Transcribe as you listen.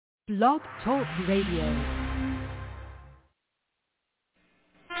Blog Talk Radio.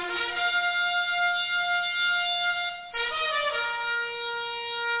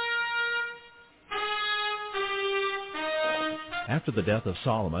 After the death of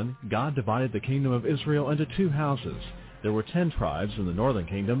Solomon, God divided the kingdom of Israel into two houses. There were 10 tribes in the northern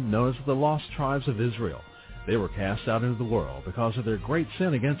kingdom known as the lost tribes of Israel. They were cast out into the world because of their great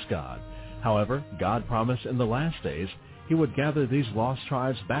sin against God. However, God promised in the last days he would gather these lost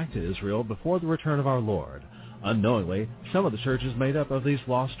tribes back to Israel before the return of our Lord. Unknowingly, some of the churches made up of these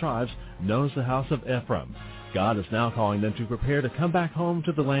lost tribes, known as the house of Ephraim. God is now calling them to prepare to come back home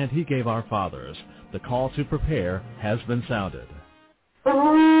to the land he gave our fathers. The call to prepare has been sounded.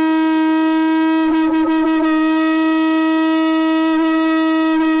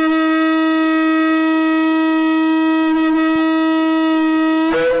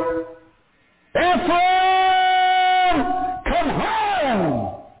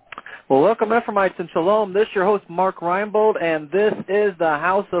 Well, welcome, Ephraimites, and shalom. This is your host, Mark Reinbold, and this is the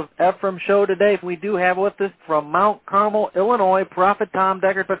House of Ephraim show today. We do have with us from Mount Carmel, Illinois, Prophet Tom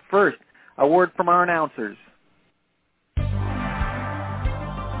Deckard. But first, a word from our announcers.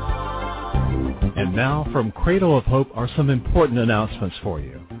 And now, from Cradle of Hope are some important announcements for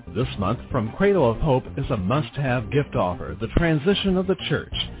you. This month, from Cradle of Hope is a must-have gift offer, the transition of the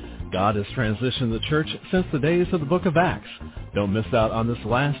church. God has transitioned the church since the days of the book of Acts. Don't miss out on this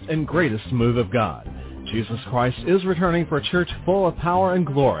last and greatest move of God. Jesus Christ is returning for a church full of power and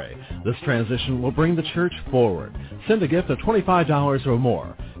glory. This transition will bring the church forward. Send a gift of $25 or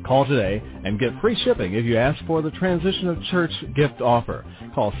more. Call today and get free shipping if you ask for the Transition of Church gift offer.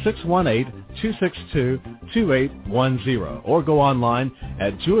 Call 618-262-2810 or go online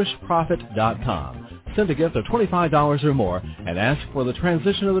at jewishprophet.com. Send a gift of $25 or more and ask for the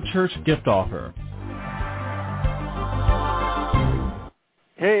Transition of the Church gift offer.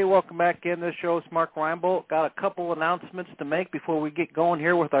 Hey, welcome back in. This show is Mark Reinbold. Got a couple announcements to make before we get going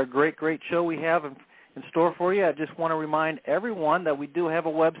here with our great show we have in store for you. I just want to remind everyone that we do have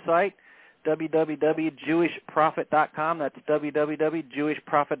a website, www.jewishprophet.com. That's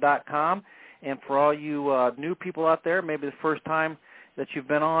www.jewishprophet.com. And for all you new people out there, maybe the first time that you've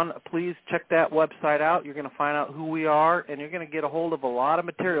been on, please check that website out. You're going to find out who we are, and you're going to get a hold of a lot of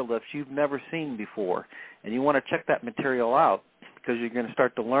material that you've never seen before. And you want to check that material out because you're going to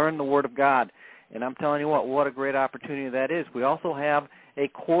start to learn the Word of God. And I'm telling you what a great opportunity that is. We also have a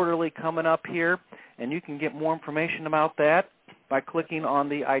quarterly coming up here, and you can get more information about that by clicking on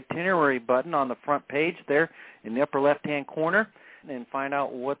the itinerary button on the front page there in the upper left-hand corner and find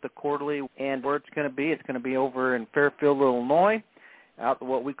out what the quarterly and where it's going to be. It's going to be over in Fairfield, Illinois, out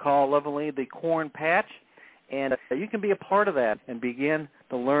what we call lovingly the Corn Patch, and you can be a part of that and begin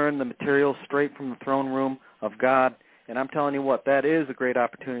to learn the material straight from the throne room of God. And I'm telling you what, that is a great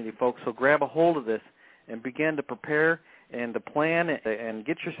opportunity, folks. So grab a hold of this and begin to prepare and to plan and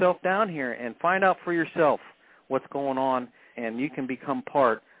get yourself down here and find out for yourself what's going on, and you can become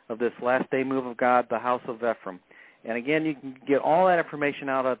part of this last day move of God, the House of Ephraim. And again, you can get all that information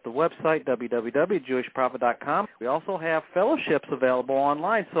out at the website, www.jewishprophet.com. We also have fellowships available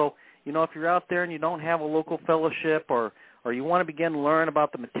online. So, if you're out there and you don't have a local fellowship or you want to begin to learn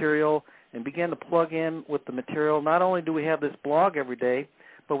about the material and begin to plug in with the material, not only do we have this blog every day,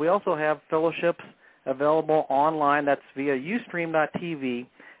 but we also have fellowships available online. That's via ustream.tv,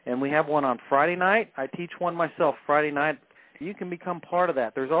 and we have one on Friday night. I teach one myself Friday night. You can become part of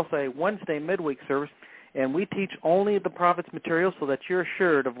that. There's also a Wednesday midweek service, and we teach only the prophet's material so that you're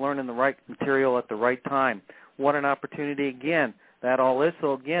assured of learning the right material at the right time. What an opportunity, again, that all is.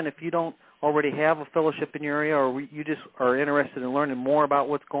 So, again, if you don't already have a fellowship in your area or you just are interested in learning more about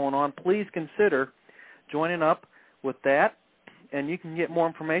what's going on, please consider joining up with that. And you can get more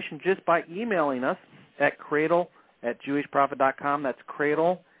information just by emailing us at cradle@jewishprophet.com. That's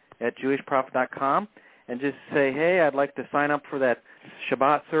cradle@jewishprophet.com. And just say, hey, I'd like to sign up for that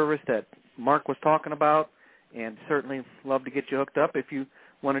Shabbat service that Mark was talking about, and certainly love to get you hooked up. If you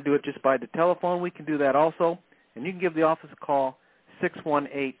want to do it just by the telephone, we can do that also. And you can give the office a call,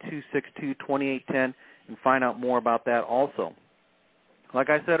 618-262-2810, and find out more about that also.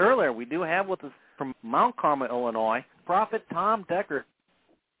 Like I said earlier, we do have with us from Mount Carmel, Illinois, Prophet Tom Deckard.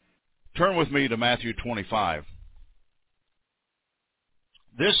 Turn with me to Matthew 25.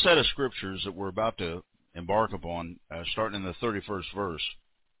 This set of scriptures that we're about to embark upon, starting in the 31st verse,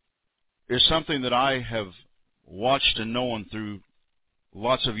 is something that I have watched and known through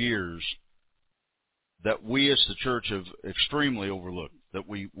lots of years that we as the church have extremely overlooked, that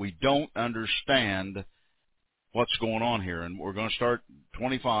we don't understand what's going on here. And we're going to start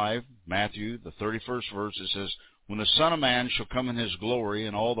 25, Matthew, the 31st verse. It says, when the Son of Man shall come in his glory,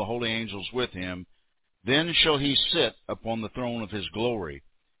 and all the holy angels with him, then shall he sit upon the throne of his glory.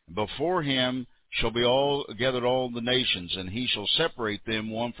 And before him shall be gathered all the nations, and he shall separate them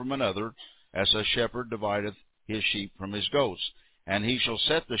one from another, as a shepherd divideth his sheep from his goats. And he shall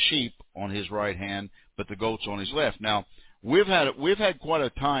set the sheep on his right hand, but the goats on his left. Now, we've had quite a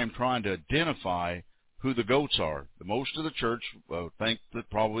time trying to identify who the goats are. Most of the church think that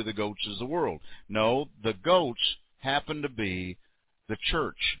probably the goats is the world. No, the goats happen to be the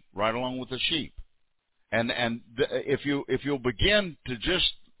church, right along with the sheep. And if you'll begin to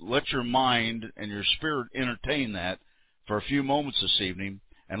just let your mind and your spirit entertain that for a few moments this evening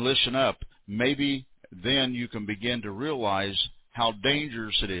and listen up, maybe then you can begin to realize how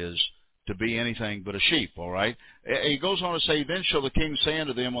dangerous it is to be anything but a sheep, all right? He goes on to say, then shall the king say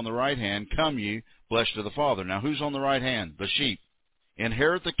unto them on the right hand, come ye, blessed of the Father. Now, who's on the right hand? The sheep.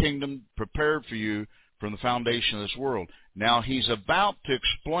 Inherit the kingdom prepared for you from the foundation of this world. Now, he's about to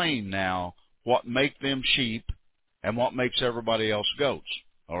explain now what make them sheep and what makes everybody else goats,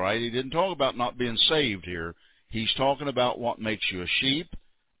 all right? He didn't talk about not being saved here. He's talking about what makes you a sheep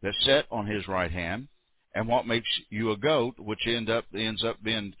that's set on his right hand, and what makes you a goat, which ends up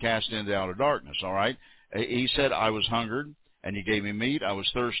being cast into outer darkness, all right? He said, I was hungered, and you gave me meat. I was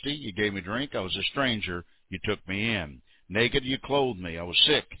thirsty, you gave me drink. I was a stranger, you took me in. Naked, you clothed me. I was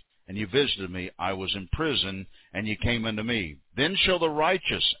sick, and you visited me. I was in prison, and you came unto me. Then shall the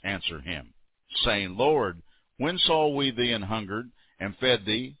righteous answer him, saying, Lord, when saw we thee an hungered, and fed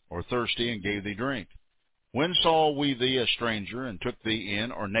thee, or thirsty, and gave thee drink? When saw we thee a stranger, and took thee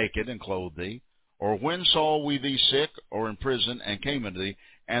in, or naked, and clothed thee? Or when saw we thee sick, or in prison, and came unto thee?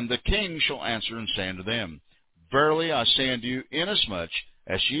 And the king shall answer and say unto them, Verily I say unto you, inasmuch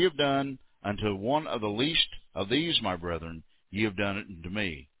as ye have done unto one of the least of these my brethren, ye have done it unto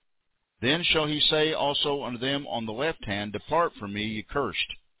me. Then shall he say also unto them on the left hand, Depart from me, ye cursed,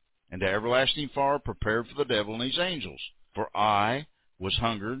 into everlasting fire prepared for the devil and his angels. For I was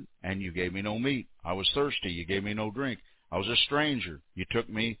hungered, and you gave me no meat. I was thirsty, you gave me no drink. I was a stranger, you took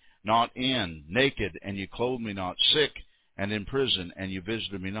me not in, naked, and you clothed me not, sick, and in prison, and you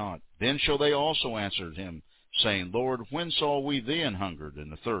visited me not. Then shall they also answer him, saying, Lord, when saw we thee an hungered,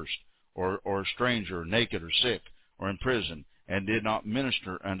 and athirst, or a stranger, or naked, or sick, or in prison, and did not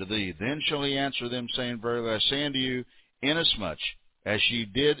minister unto thee? Then shall he answer them, saying, Verily I say unto you, inasmuch as ye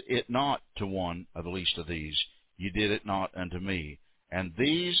did it not to one of the least of these, ye did it not unto me. And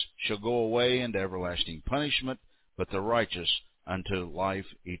these shall go away into everlasting punishment, but the righteous unto life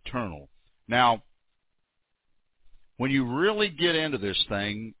eternal. Now, when you really get into this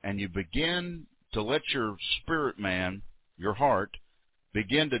thing and you begin to let your spirit man, your heart,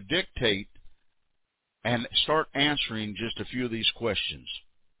 begin to dictate and start answering just a few of these questions.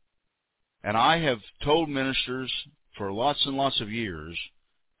 And I have told ministers for lots and lots of years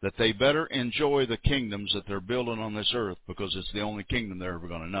that they better enjoy the kingdoms that they're building on this earth, because it's the only kingdom they're ever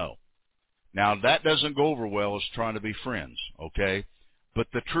going to know. Now, that doesn't go over well as trying to be friends, okay? But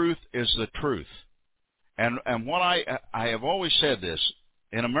the truth is the truth. And what I have always said this,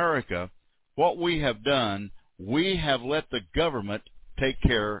 in America, what we have done, we have let the government take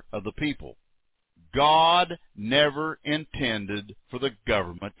care of the people. God never intended for the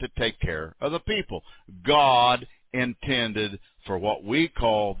government to take care of the people. God intended for what we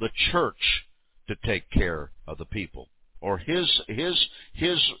call the church to take care of the people, or his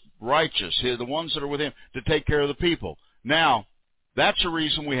righteous, the ones that are with him, to take care of the people. Now, that's the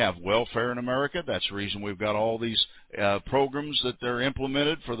reason we have welfare in America. That's the reason we've got all these programs that they're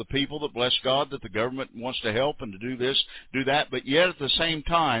implemented for the people that, bless God, that the government wants to help and to do this, do that. But yet at the same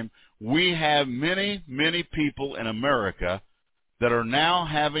time, we have many, many people in America that are now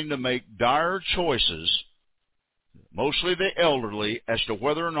having to make dire choices, mostly the elderly, as to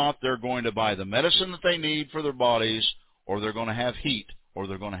whether or not they're going to buy the medicine that they need for their bodies, or they're going to have heat, or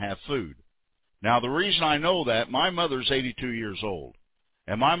they're going to have food. Now, the reason I know that, my mother's 82 years old,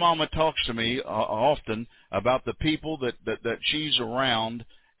 and my mama talks to me often about the people that she's around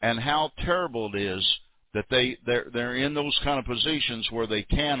and how terrible it is that they're in those kind of positions where they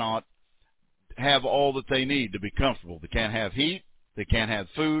cannot have all that they need to be comfortable. They can't have heat, they can't have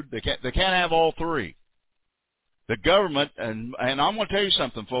food, they can't have all three. The government, and I'm going to tell you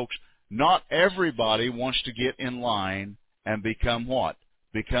something, folks, not everybody wants to get in line and become what?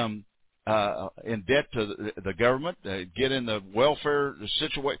 Become in debt to the government, get in the welfare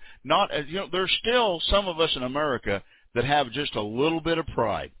situation. There's still some of us in America that have just a little bit of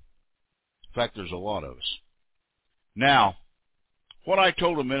pride. In fact, there's a lot of us. Now, what I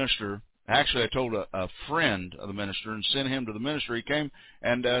told a minister, Actually, I told a friend of the minister and sent him to the ministry. He came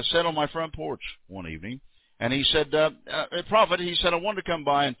and sat on my front porch one evening. And he said, Prophet, he said, I wanted to come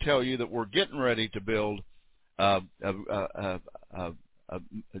by and tell you that we're getting ready to build a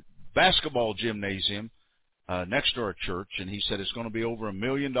basketball gymnasium next to our church. And he said it's going to be over $1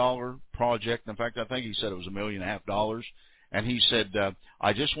 million project. In fact, I think he said it was $1.5 million. And he said,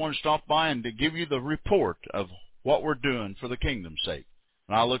 I just want to stop by and to give you the report of what we're doing for the kingdom's sake.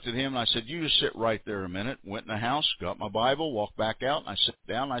 And I looked at him and I said, you just sit right there a minute. Went in the house, got my Bible, walked back out, and I sat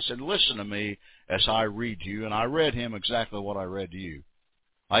down and I said, listen to me as I read to you. And I read him exactly what I read to you.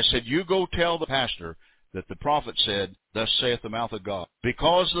 I said, you go tell the pastor that the prophet said, thus saith the mouth of God.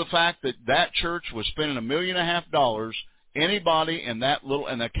 Because of the fact that that church was spending $1.5 million, anybody in that little,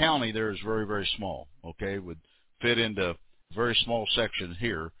 and the county there is very, very small, okay, would fit into a very small section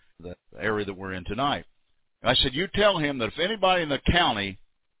here, the area that we're in tonight. I said, you tell him that if anybody in the county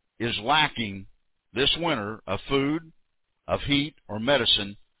is lacking this winter of food, of heat, or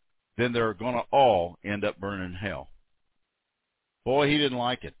medicine, then they're going to all end up burning in hell. Boy, he didn't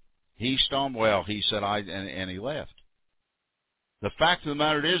like it. He stormed, well, he said, and he left. The fact of the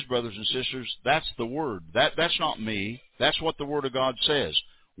matter is, brothers and sisters, that's the Word. That's not me. That's what the Word of God says.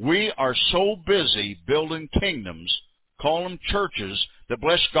 We are so busy building kingdoms, call them churches, that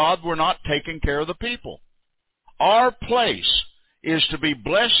bless God, we're not taking care of the people. Our place is to be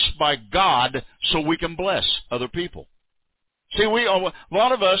blessed by God so we can bless other people. See, a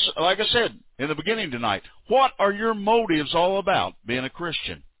lot of us, like I said in the beginning tonight, what are your motives all about being a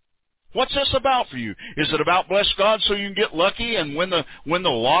Christian? What's this about for you? Is it about bless God so you can get lucky and win the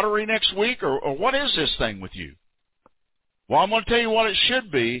lottery next week? Or what is this thing with you? Well, I'm going to tell you what it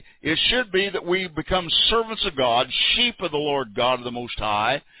should be. It should be that we become servants of God, sheep of the Lord God of the Most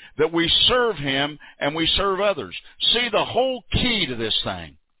High, that we serve Him and we serve others. See, the whole key to this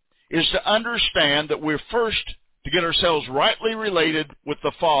thing is to understand that we're first to get ourselves rightly related with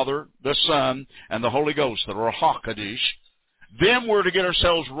the Father, the Son, and the Holy Ghost, the Ruach HaKodesh. Then we're to get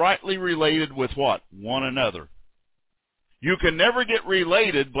ourselves rightly related with what? One another. You can never get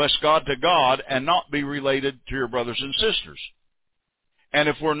related, bless God, to God and not be related to your brothers and sisters. And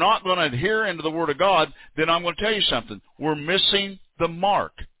if we're not going to adhere into the Word of God, then I'm going to tell you something. We're missing the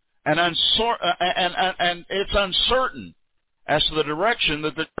mark. And it's uncertain as to the direction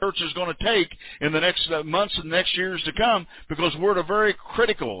that the church is going to take in the next months and next years to come, because we're at a very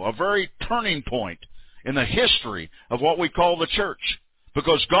critical, a very turning point in the history of what we call the church.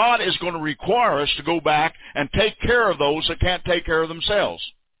 Because God is going to require us to go back and take care of those that can't take care of themselves.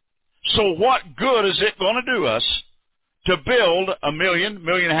 So what good is it going to do us to build $1 million,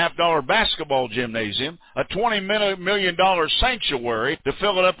 $1.5 million basketball gymnasium, a $20 million sanctuary to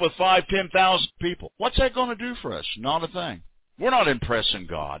fill it up with 5,000, 10,000 people? What's that going to do for us? Not a thing. We're not impressing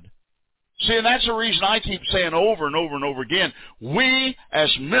God. See, and that's the reason I keep saying over and over and over again, we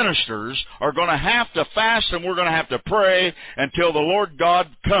as ministers are going to have to fast and we're going to have to pray until the Lord God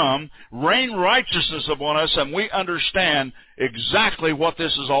come, rain righteousness upon us, and we understand exactly what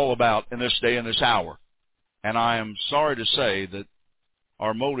this is all about in this day and this hour. And I am sorry to say that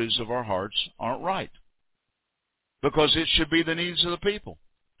our motives of our hearts aren't right, because it should be the needs of the people.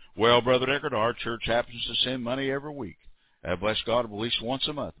 Well, Brother Deckard, our church happens to send money every week. Bless God, at least once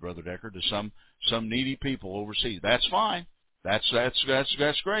a month, Brother Deckard, to some needy people overseas. That's fine. That's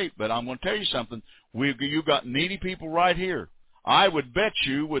great. But I'm going to tell you something. You got needy people right here. I would bet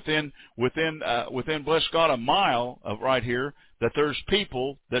you within bless God, a mile of right here, that there's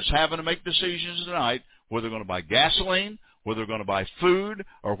people that's having to make decisions tonight whether they're going to buy gasoline, whether they're going to buy food,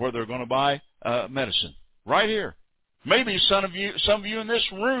 or whether they're going to buy medicine. Right here. Maybe some of you in this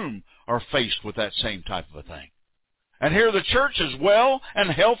room are faced with that same type of a thing. And here the church is well and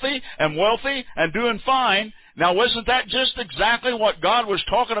healthy and wealthy and doing fine. Now, wasn't that just exactly what God was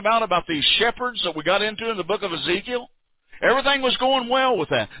talking about these shepherds that we got into in the book of Ezekiel? Everything was going well with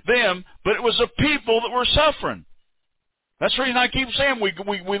them, but it was the people that were suffering. That's the reason I keep saying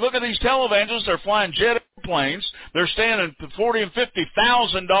we look at these televangelists. They're flying jet airplanes. They're staying in $40,000 and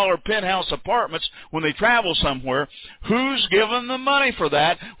 $50,000 penthouse apartments when they travel somewhere. Who's giving them money for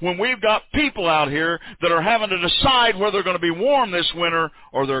that when we've got people out here that are having to decide whether they're going to be warm this winter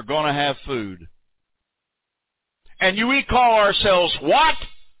or they're going to have food? And we call ourselves what?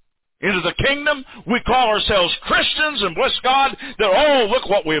 Into the kingdom. We call ourselves Christians, and bless God that, oh, look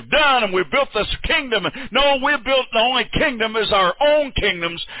what we've done, and we've built this kingdom. No, we've built the only kingdom is our own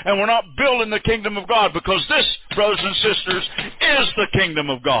kingdoms, and we're not building the kingdom of God, because this, brothers and sisters, is the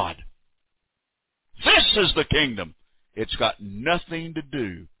kingdom of God. This is the kingdom. It's got nothing to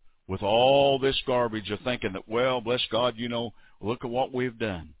do with all this garbage of thinking that, well, bless God, look at what we've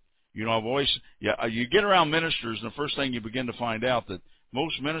done. You know, I've always, you get around ministers, and the first thing you begin to find out that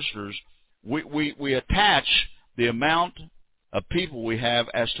most ministers, we attach the amount of people we have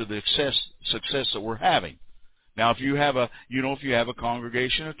as to the success that we're having. Now, if you have a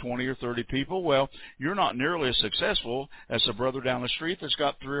congregation of 20 or 30 people, well, you're not nearly as successful as the brother down the street that's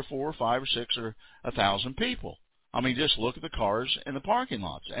got 3 or 4 or 5 or 6 or 1,000 people. I mean, just look at the cars in the parking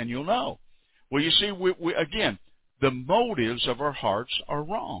lots, and you'll know. Well, you see, we again, the motives of our hearts are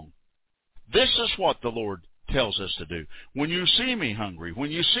wrong. This is what the Lord tells us to do. When you see me hungry,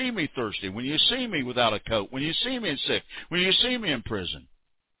 when you see me thirsty, when you see me without a coat, when you see me sick, when you see me in prison,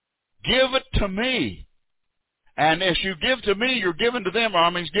 give it to me. And if you give to me, you're giving to them. Or I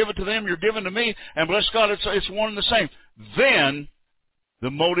mean, give it to them, you're giving to me. And bless God, it's one and the same. Then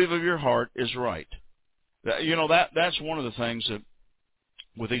the motive of your heart is right. You know, that's one of the things that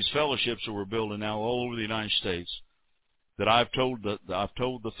with these fellowships that we're building now all over the United States, that I've told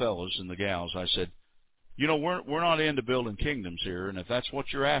the fellows and the gals, I said, you know, we're not into building kingdoms here, and if that's what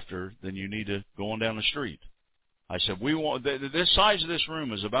you're after, then you need to go on down the street. I said, we want this size of this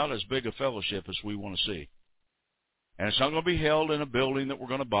room is about as big a fellowship as we want to see. And it's not going to be held in a building that we're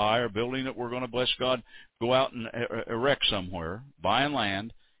going to buy or a building that we're going to, bless God, go out and erect somewhere, buying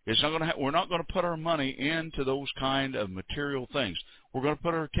land. It's not going to we're not going to put our money into those kind of material things. We're going to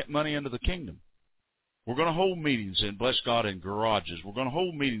put our money into the kingdom. We're going to hold meetings in, bless God, in garages. We're going to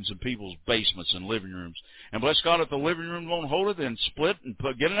hold meetings in people's basements and living rooms. And bless God, if the living room won't hold it, then split and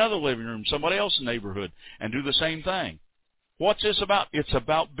get another living room, somebody else's neighborhood, and do the same thing. What's this about? It's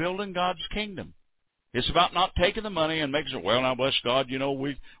about building God's kingdom. It's about not taking the money and making it, well, now, bless God, you know,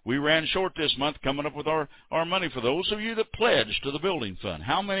 we ran short this month coming up with our money. For those of you that pledged to the building fund,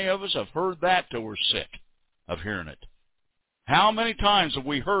 how many of us have heard that till we're sick of hearing it? How many times have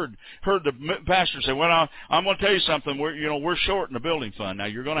we heard the pastor say, well, I'm going to tell you something, we're short in the building fund. Now,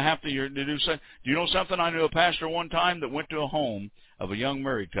 you're going to have to do something. Do you know something? I knew a pastor one time that went to a home of a young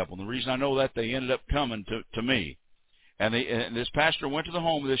married couple. And the reason I know that, they ended up coming to me. And this pastor went to the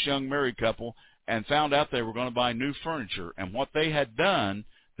home of this young married couple and found out they were going to buy new furniture. And what they had done,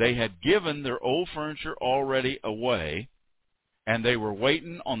 they had given their old furniture already away, and they were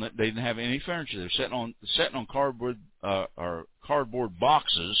waiting on they didn't have any furniture. They were sitting on cardboard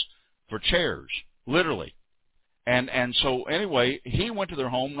boxes for chairs, literally. And so anyway, he went to their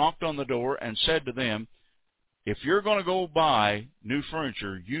home, knocked on the door, and said to them, if you're going to go buy new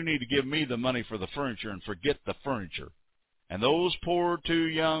furniture, you need to give me the money for the furniture and forget the furniture. And those poor two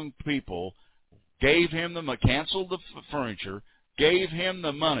young people gave him canceled the furniture, gave him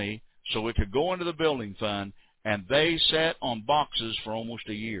the money so it could go into the building fund, and they sat on boxes for almost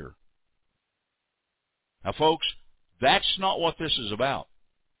a year. Now, folks, that's not what this is about.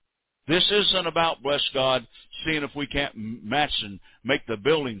 This isn't about, bless God, seeing if we can't match and make the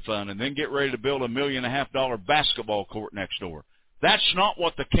building fund and then get ready to build $1.5 million basketball court next door. That's not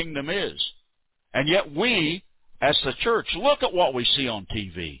what the kingdom is. And yet we, as the church, look at what we see on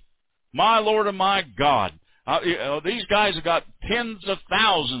TV. My Lord and my God, these guys have got tens of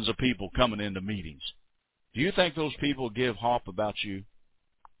thousands of people coming into meetings. Do you think those people give hop about you?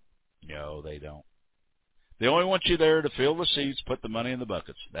 No, they don't. They only want you there to fill the seats, put the money in the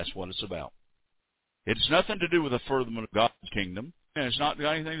buckets. That's what it's about. It's nothing to do with the furtherment of God's kingdom, and it's not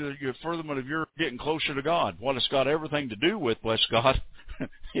got anything to do with the furtherment of your getting closer to God. What it's got everything to do with, bless God,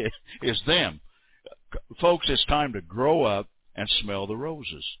 is them. Folks, it's time to grow up and smell the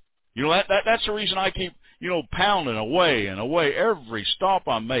roses. You know, that's the reason I keep, pounding away and away. Every stop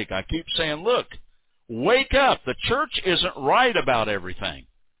I make, I keep saying, look, wake up. The church isn't right about everything.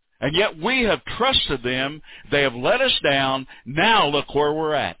 And yet we have trusted them. They have let us down. Now look where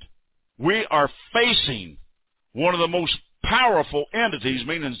we're at. We are facing one of the most powerful entities,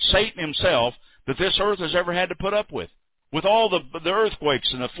 meaning Satan himself, that this earth has ever had to put up with. With all the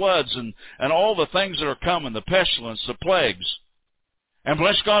earthquakes and the floods and all the things that are coming, the pestilence, the plagues. And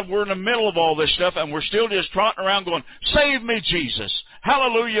bless God, we're in the middle of all this stuff, and we're still just trotting around going, save me, Jesus.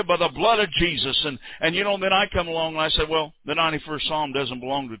 Hallelujah, by the blood of Jesus. And then I come along and I say, well, the 91st Psalm doesn't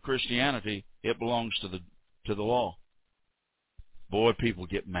belong to Christianity. It belongs to the law. Boy, people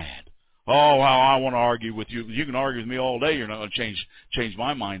get mad. Oh, well, I want to argue with you. You can argue with me all day. You're not going to change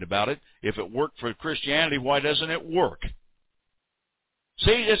my mind about it. If it worked for Christianity, why doesn't it work?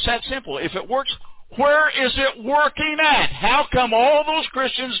 See, it's that simple. If it works, where is it working at? How come all those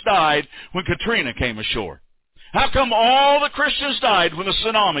Christians died when Katrina came ashore? How come all the Christians died when the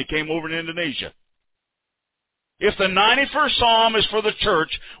tsunami came over in Indonesia? If the 91st Psalm is for the church,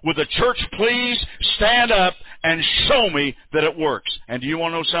 would the church please stand up and show me that it works? And do you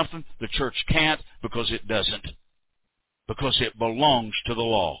want to know something? The church can't, because it doesn't. Because it belongs to the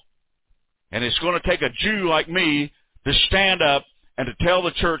law. And it's going to take a Jew like me to stand up and to tell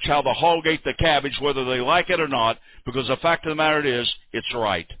the church how to hog ate the cabbage, whether they like it or not, because the fact of the matter is, it's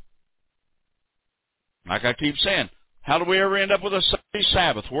right. Like I keep saying, how do we ever end up with a Sunday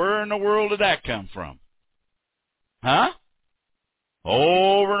Sabbath? Where in the world did that come from? Huh?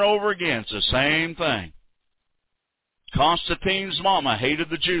 Over and over again, it's the same thing. Constantine's mama hated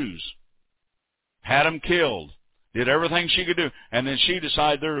the Jews, had them killed, did everything she could do, and then she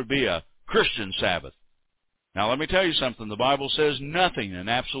decided there would be a Christian Sabbath. Now let me tell you something. The Bible says nothing, and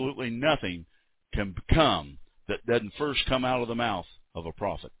absolutely nothing, can come that doesn't first come out of the mouth of a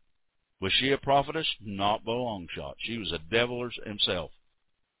prophet. Was she a prophetess? Not by a long shot. She was a devil himself.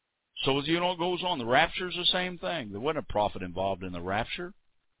 So as you know, it goes on. The rapture's the same thing. There wasn't a prophet involved in the rapture.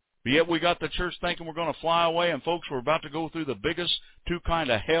 But yet we got the church thinking we're going to fly away, and folks, we're about to go through the biggest two kind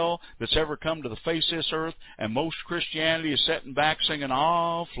of hell that's ever come to the face of this earth, and most Christianity is sitting back singing,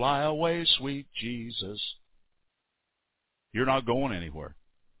 "Oh, fly away, sweet Jesus." You're not going anywhere.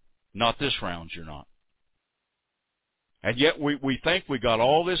 Not this round, you're not. And yet we think we got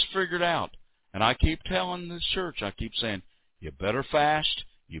all this figured out. And I keep telling this church, I keep saying, you better fast,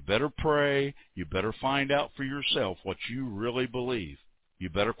 you better pray, you better find out for yourself what you really believe. You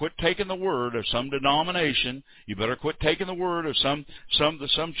better quit taking the word of some denomination. You better quit taking the word of some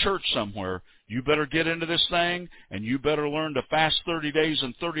church somewhere. You better get into this thing, and you better learn to fast 30 days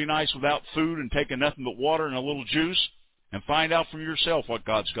and 30 nights without food and taking nothing but water and a little juice, and find out for yourself what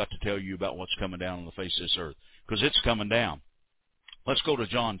God's got to tell you about what's coming down on the face of this earth, because it's coming down. Let's go to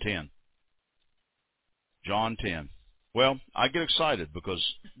John 10. John 10. Well, I get excited because,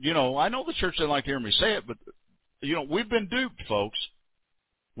 I know the church doesn't like to hear me say it, but, we've been duped, folks.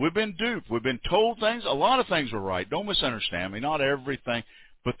 We've been duped. We've been told things. A lot of things were right. Don't misunderstand me. Not everything.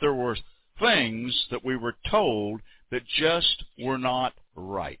 But there were things that we were told that just were not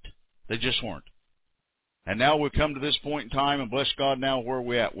right. They just weren't. And now we've come to this point in time, and bless God, now where are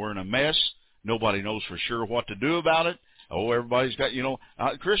we at? We're in a mess. Nobody knows for sure what to do about it. Oh, everybody's got,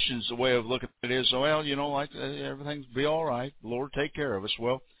 Christians, the way of looking at it is, everything's be all right. The Lord will take care of us.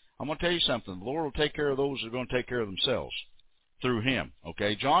 Well, I'm going to tell you something. The Lord will take care of those who are going to take care of themselves through Him.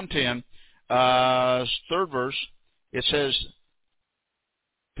 Okay, John 10, 3rd verse, it says,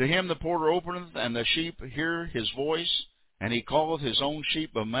 "To him the porter openeth, and the sheep hear his voice, and he calleth his own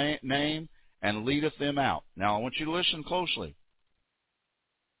sheep by name, and leadeth them out." Now, I want you to listen closely.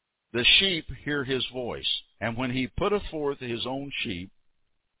 The sheep hear his voice, and when he putteth forth his own sheep,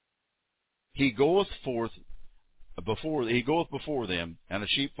 he goeth before them, and the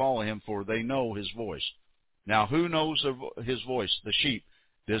sheep follow him, for they know his voice. Now, who knows his voice? The sheep.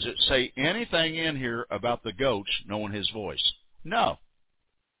 Does it say anything in here about the goats knowing his voice? No.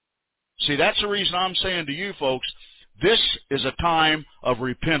 See, that's the reason I'm saying to you folks, this is a time of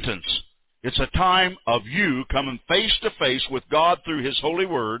repentance. It's a time of you coming face to face with God through His holy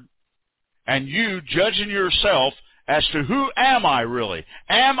word, and you judging yourself as to who am I really?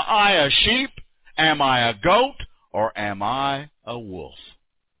 Am I a sheep? Am I a goat? Or am I a wolf?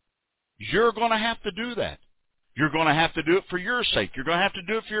 You're going to have to do that. You're going to have to do it for your sake. You're going to have to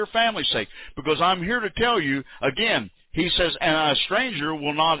do it for your family's sake. Because I'm here to tell you, again, He says, "And a stranger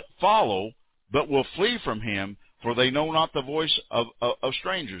will not follow, but will flee from him, for they know not the voice of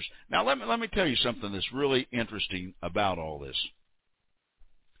strangers." Now, let me tell you something that's really interesting about all this.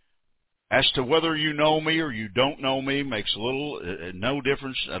 As to whether you know me or you don't know me makes no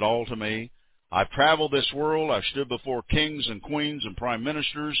difference at all to me. I've traveled this world. I've stood before kings and queens and prime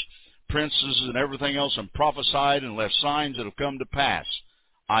ministers, princes and everything else, and prophesied and left signs that have come to pass.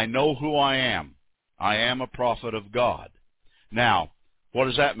 I know who I am. I am a prophet of God. Now, what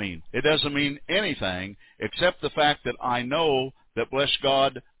does that mean? It doesn't mean anything except the fact that I know that, bless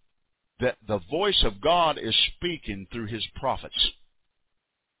God, that the voice of God is speaking through His prophets.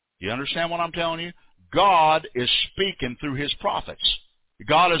 You understand what I'm telling you? God is speaking through His prophets.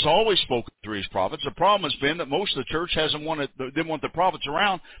 God has always spoken through His prophets. The problem has been that most of the church didn't want the prophets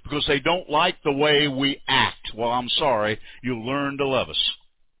around because they don't like the way we act. Well, I'm sorry. You'll learn to love us.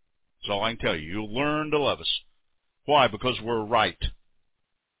 That's all I can tell you. You'll learn to love us. Why? Because we're right.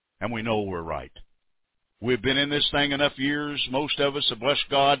 And we know we're right. We've been in this thing enough years, most of us, bless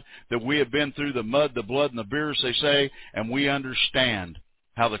God, that we have been through the mud, the blood, and the beer, as they say, and we understand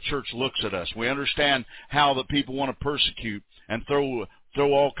how the church looks at us. We understand how the people want to persecute and throw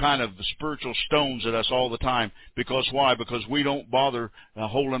all kind of spiritual stones at us all the time. Because why? Because we don't bother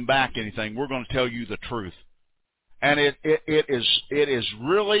holding back anything. We're going to tell you the truth. And it is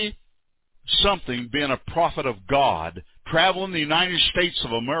really something being a prophet of God, traveling the United States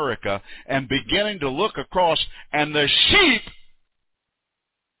of America and beginning to look across, and the sheep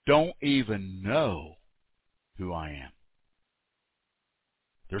don't even know who I am.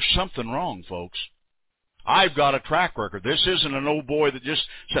 There's something wrong, folks. I've got a track record. This isn't an old boy that just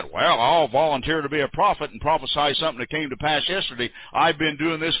said, well, I'll volunteer to be a prophet and prophesy something that came to pass yesterday. I've been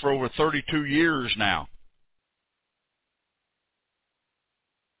doing this for over 32 years now.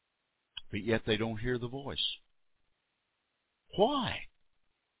 But yet they don't hear the voice. Why?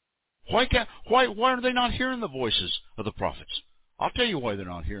 Why are they not hearing the voices of the prophets? I'll tell you why they're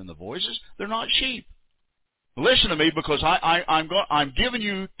not hearing the voices. They're not sheep. Listen to me, because I'm giving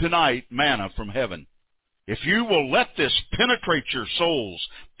you tonight manna from heaven. If you will let this penetrate your souls,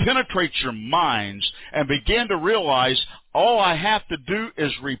 penetrate your minds, and begin to realize all I have to do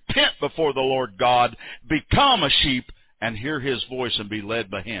is repent before the Lord God, become a sheep, and hear His voice and be led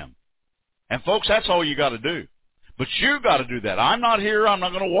by Him. And folks, that's all you got to do. But you got to do that. I'm not here. I'm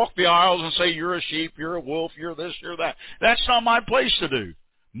not going to walk the aisles and say, you're a sheep, you're a wolf, you're this, you're that. That's not my place to do.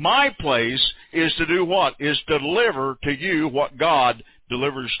 My place is to do what? Is to deliver to you what God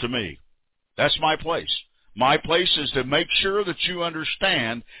delivers to me. That's my place. My place is to make sure that you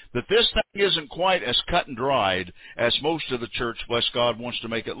understand that this thing isn't quite as cut and dried as most of the church, bless God, wants to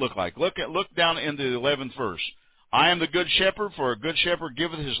make it look like. Look down into the 11th verse. I am the good shepherd, for a good shepherd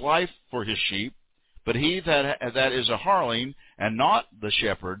giveth his life for his sheep. But he that is a hireling, and not the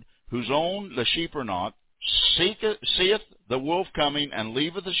shepherd, whose own the sheep are not, seeth the wolf coming, and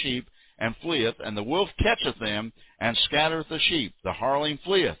leaveth the sheep, and fleeth, and the wolf catcheth them, and scattereth the sheep. The hireling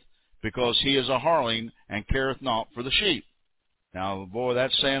fleeth, because he is a hireling, and careth not for the sheep. Now, boy,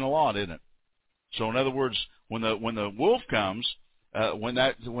 that's saying a lot, isn't it? So, in other words, when the wolf comes, when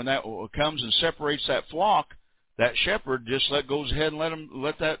that comes and separates that flock, that shepherd just goes ahead and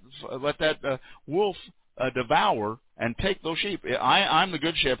let that wolf devour and take those sheep. I'm the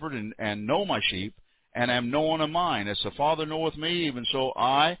good shepherd and know my sheep, and am known of mine. As the Father knoweth me, even so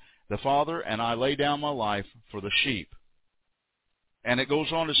I, the Father, and I lay down my life for the sheep. And it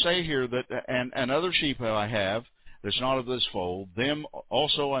goes on to say here that, and other sheep I have, that's not of this fold, them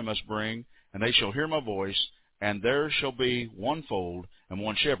also I must bring, and they shall hear my voice, and there shall be one fold and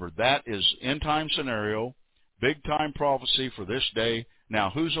one shepherd. That is end time scenario, big time prophecy for this day.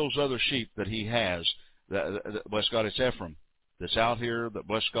 Now, who's those other sheep that he has? Bless God, it's Ephraim that's out here. That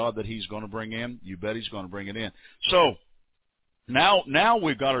bless God that he's going to bring in. You bet he's going to bring it in. So now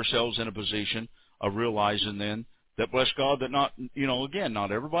we've got ourselves in a position of realizing then that bless God that not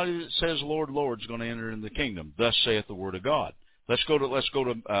not everybody that says Lord, Lord is going to enter in the kingdom. Thus saith the word of God. Let's go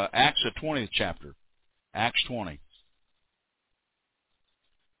to Acts the 20th chapter. Acts 20.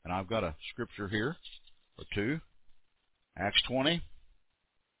 And I've got a scripture here or two. Acts 20,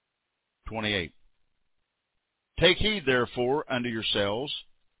 28. Take heed therefore unto yourselves,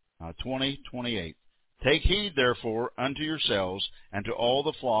 20:28. Take heed therefore unto yourselves and to all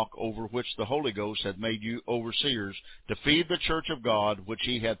the flock over which the Holy Ghost hath made you overseers, to feed the church of God which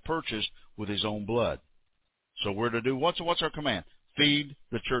he hath purchased with his own blood. So we're to do what's our command? Feed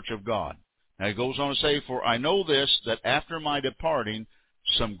the church of God. Now he goes on to say, for I know this, that after my departing,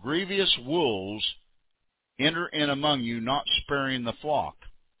 some grievous wolves enter in among you, not sparing the flock.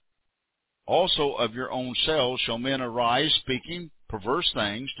 Also of your own selves shall men arise, speaking perverse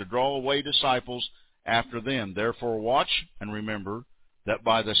things, to draw away disciples after them. Therefore watch and remember that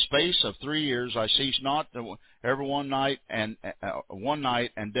by the space of 3 years I cease not every one night and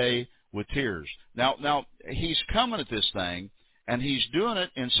day with tears. Now he's coming at this thing, and he's doing it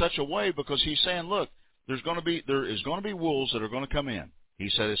in such a way because he's saying, look, there is going to be wolves that are going to come in. He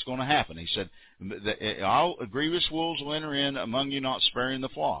said it's going to happen. He said, grievous wolves will enter in among you, not sparing the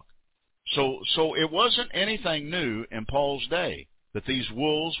flock. So it wasn't anything new in Paul's day that these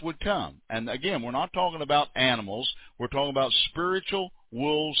wolves would come. And again, we're not talking about animals. We're talking about spiritual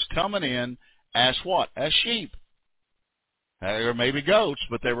wolves coming in as what? As sheep. Or maybe goats,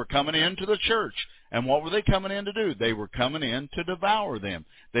 but they were coming into the church. And what were they coming in to do? They were coming in to devour them.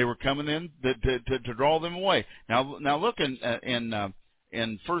 They were coming in to draw them away. Now look in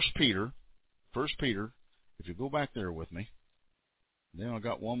 1 Peter, if you go back there with me. Then I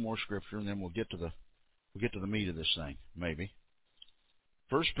got one more scripture, and then we'll get to the meat of this thing, maybe.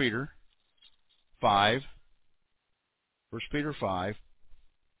 1 Peter 5. 1 Peter 5.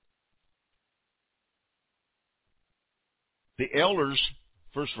 The elders,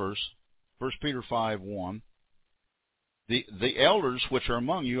 first verse, 1 Peter 5:1. The elders which are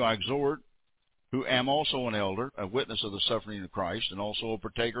among you I exhort, who am also an elder, a witness of the suffering of Christ, and also a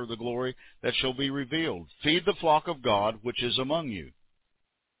partaker of the glory that shall be revealed. Feed the flock of God which is among you,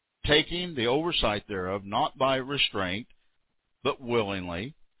 taking the oversight thereof, not by restraint, but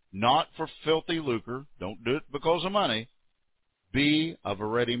willingly, not for filthy lucre. Don't do it because of money, Be of a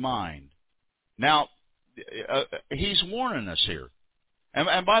ready mind. Now, he's warning us here.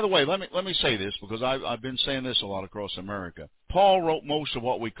 And by the way, let me say this, because I've been saying this a lot across America. Paul wrote most of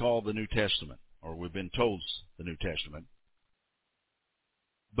what we call the New Testament, or we've been told the New Testament.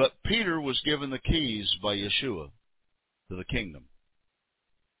 But Peter was given the keys by Yeshua to the kingdom.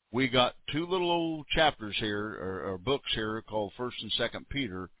 We got two little old chapters here, or books here, called 1st and 2nd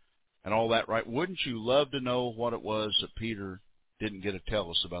Peter, and all that, right? Wouldn't you love to know what it was that Peter didn't get to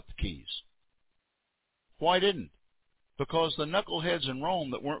tell us about the keys? Why didn't? Because the knuckleheads in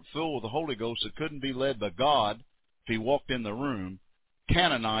Rome that weren't filled with the Holy Ghost, that couldn't be led by God if he walked in the room,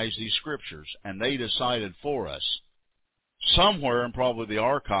 canonized these scriptures, and they decided for us. Somewhere in probably the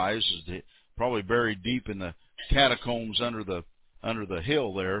archives, probably buried deep in the catacombs under the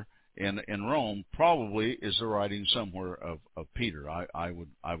hill there in Rome, probably is the writing somewhere of Peter. I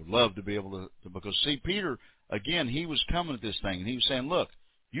would love to be able to, because see, Peter, again, he was coming at this thing, and he was saying, look,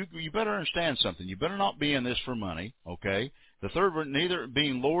 you better understand something. You better not be in this for money, okay? The third verse, neither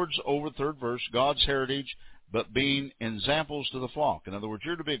being lords over, third verse, God's heritage, but being examples to the flock. In other words,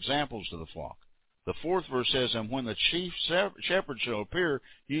 you're to be examples to the flock. The 4th verse says, and when the chief shepherd shall appear,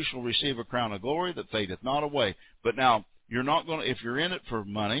 you shall receive a crown of glory that fadeth not away. But now, you're not going to, if you're in it for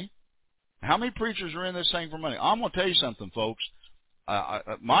money, how many preachers are in this thing for money? I'm going to tell you something, folks.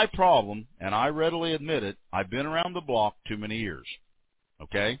 My problem, and I readily admit it, I've been around the block too many years.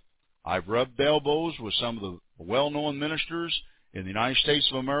 Okay? I've rubbed elbows with some of the well-known ministers in the United States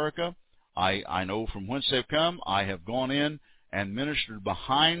of America. I know from whence they've come. I have gone in and ministered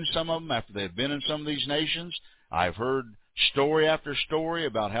behind some of them after they've been in some of these nations. I've heard story after story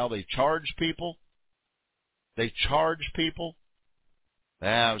about how they charge people. They charge people.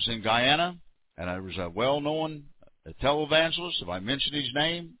 I was in Guyana, and there was a well-known televangelist. If I mentioned his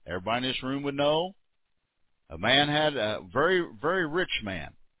name, everybody in this room would know. A man had a very, very rich man,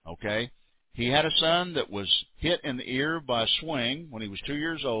 okay? He had a son that was hit in the ear by a swing when he was 2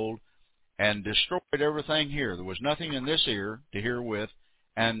 years old and destroyed everything here. There was nothing in this ear to hear with,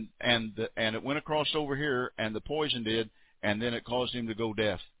 and it went across over here, and the poison did, and then it caused him to go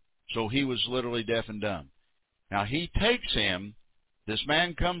deaf. So he was literally deaf and dumb. Now he takes him, this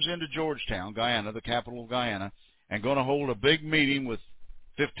man comes into Georgetown, Guyana, the capital of Guyana, and going to hold a big meeting with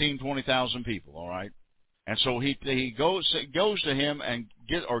 20,000 people, all right? And so he goes to him and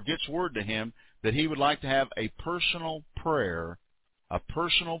gets word to him that he would like to have a personal prayer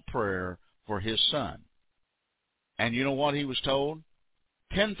for his son. And you know what he was told?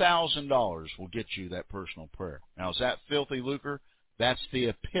 $10,000 will get you that personal prayer. Now, is that filthy lucre? That's the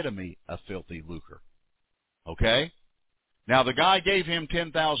epitome of filthy lucre. Okay? Now, the guy gave him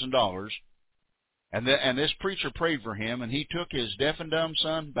 $10,000, and this preacher prayed for him, and he took his deaf and dumb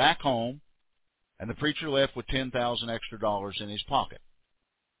son back home, and the preacher left with $10,000 extra dollars in his pocket.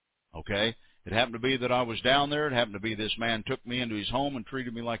 Okay? It happened to be that I was down there. It happened to be this man took me into his home and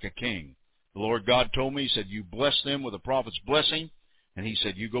treated me like a king. The Lord God told me, he said, you bless them with a prophet's blessing. And he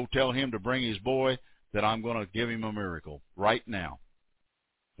said, you go tell him to bring his boy that I'm going to give him a miracle right now.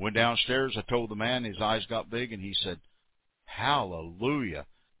 Went downstairs. I told the man, his eyes got big, and he said, hallelujah.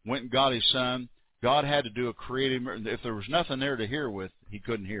 Went and got his son. God had to do a creative miracle. If there was nothing there to hear with, he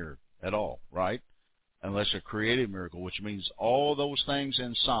couldn't hear at all, right? Unless a creative miracle, which means all those things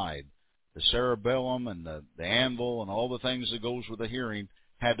inside, the cerebellum and the anvil and all the things that goes with the hearing,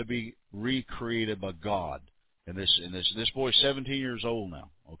 had to be recreated by God. And this boy's 17 years old now,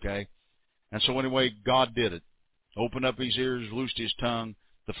 okay? And so anyway, God did it. Opened up his ears, loosed his tongue.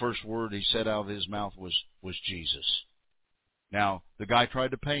 The first word he said out of his mouth was Jesus. Now, the guy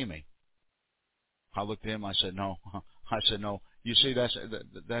tried to pay me. I looked at him, I said, no. You see,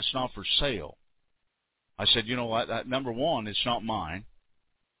 that's not for sale. I said, you know what, number one, it's not mine.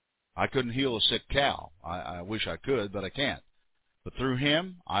 I couldn't heal a sick cow. I wish I could, but I can't. But through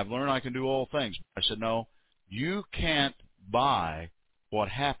him, I've learned I can do all things. I said, no, you can't buy what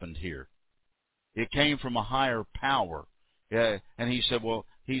happened here. It came from a higher power. Yeah, and he said,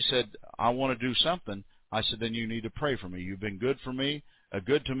 I want to do something. I said, then you need to pray for me. You've been good for me,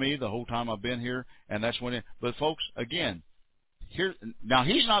 good to me the whole time I've been here, and that's when but folks, again,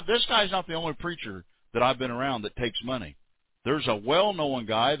 this guy's not the only preacher that I've been around that takes money. There's a well-known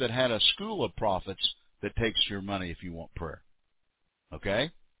guy that had a school of prophets that takes your money if you want prayer.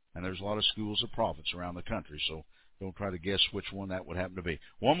 Okay? And there's a lot of schools of prophets around the country, so don't try to guess which one that would happen to be.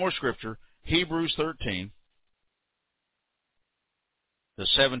 One more scripture, Hebrews 13, the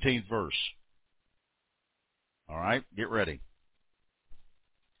 17th verse. All right? Get ready.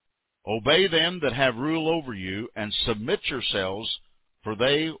 Obey them that have rule over you, and submit yourselves, for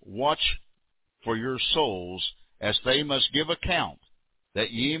they watch for your souls, as they must give account,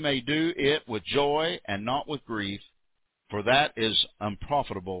 that ye may do it with joy and not with grief, for that is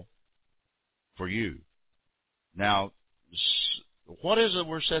unprofitable for you. Now, what is it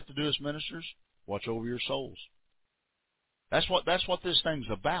we're set to do as ministers? Watch over your souls. That's what this thing's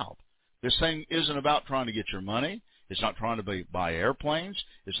about. This thing isn't about trying to get your money. It's not trying to buy airplanes.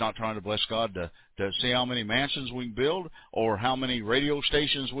 It's not trying to bless God to see how many mansions we can build, or how many radio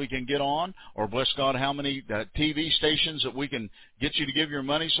stations we can get on, or bless God how many TV stations that we can get you to give your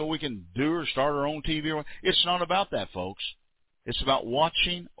money so we can do or start our own TV. It's not about that, folks. It's about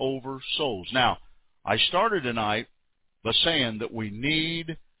watching over souls. Now, I started tonight by saying that we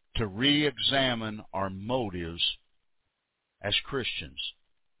need to re-examine our motives as Christians.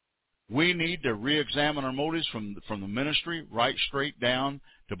 We need to re-examine our motives from the ministry right straight down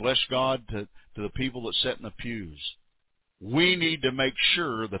to bless God to the people that sit in the pews. We need to make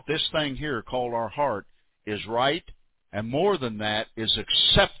sure that this thing here called our heart is right, and more than that, is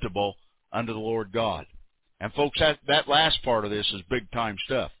acceptable unto the Lord God. And folks, that last part of this is big-time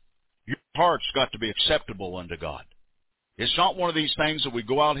stuff. Your heart's got to be acceptable unto God. It's not one of these things that we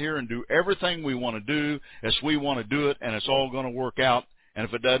go out here and do everything we want to do as we want to do it, and it's all going to work out. And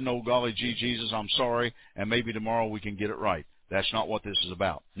if it doesn't, oh, golly gee, Jesus, I'm sorry, and maybe tomorrow we can get it right. That's not what this is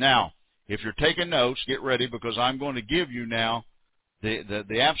about. Now, if you're taking notes, get ready, because I'm going to give you now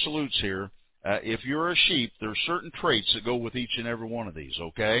the absolutes here. If you're a sheep, there are certain traits that go with each and every one of these,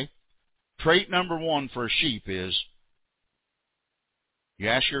 okay? Trait number one for a sheep is, you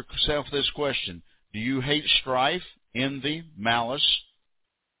ask yourself this question: do you hate strife, envy, malice,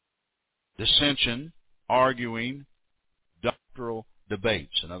 dissension, arguing, doctrinal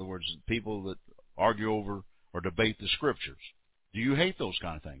debates? In other words, people that argue over or debate the Scriptures. Do you hate those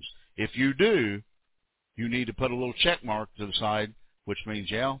kind of things? If you do, you need to put a little check mark to the side, which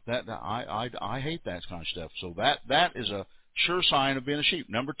means, yeah, I hate that kind of stuff. So that is a sure sign of being a sheep.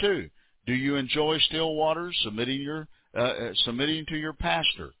 Number two, do you enjoy still waters, submitting to your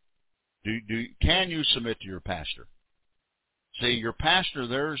pastor? Can you submit to your pastor? See, your pastor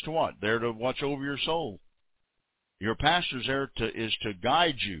there is to what? There to watch over your soul. Your pastor's there is to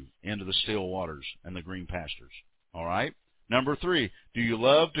guide you into the still waters and the green pastures. All right? Number three, do you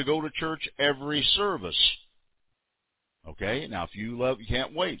love to go to church every service? Okay? Now, if you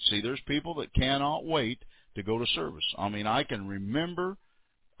can't wait. See, there's people that cannot wait to go to service. I mean, I can remember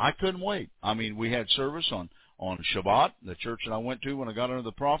I couldn't wait. I mean, we had service on Shabbat, the church that I went to when I got under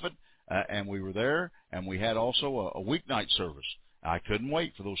the prophet, and we were there, and we had also a weeknight service. I couldn't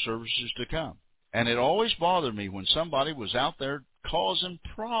wait for those services to come. And it always bothered me when somebody was out there causing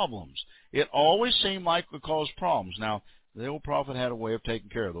problems. It always seemed like it would cause problems. Now, the old prophet had a way of taking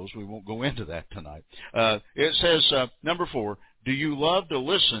care of those. We won't go into that tonight. It says, number four, do you love to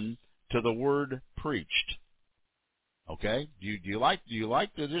listen to the word preached? Okay? Do you like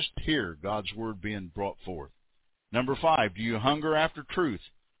to just hear God's word being brought forth? Number five, do you hunger after truth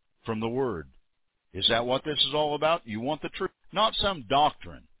from the word? Is that what this is all about? You want the truth, not some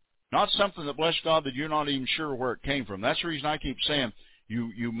doctrine. Not something that, bless God, that you're not even sure where it came from. That's the reason I keep saying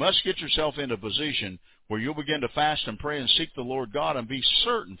you must get yourself in a position where you'll begin to fast and pray and seek the Lord God and be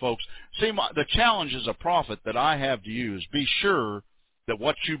certain, folks. See, the challenge as a prophet that I have to you is be sure that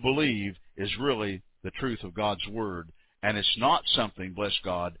what you believe is really the truth of God's Word, and it's not something, bless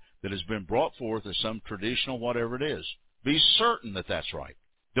God, that has been brought forth as some traditional whatever it is. Be certain that that's right.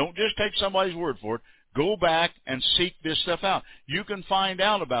 Don't just take somebody's word for it. Go back and seek this stuff out. You can find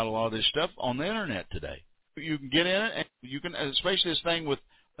out about a lot of this stuff on the internet today. You can get in it, and you can, especially this thing with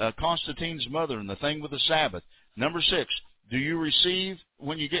Constantine's mother and the thing with the Sabbath. Number six, do you receive,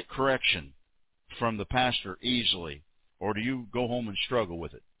 when you get correction from the pastor, easily, or do you go home and struggle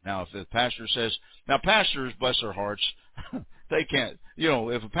with it? Now, if the pastor says, now pastors, bless their hearts, they can't,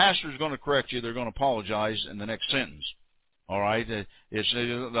 if a pastor is going to correct you, they're going to apologize in the next sentence. All right,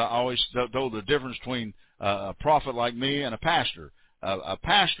 I always told the difference between a prophet like me and a pastor. A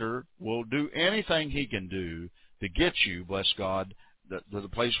pastor will do anything he can do to get you, bless God, to the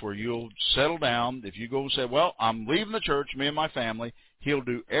place where you'll settle down. If you go and say, well, I'm leaving the church, me and my family, he'll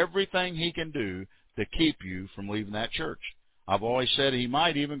do everything he can do to keep you from leaving that church. I've always said he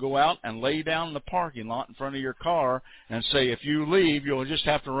might even go out and lay down in the parking lot in front of your car and say, if you leave, you'll just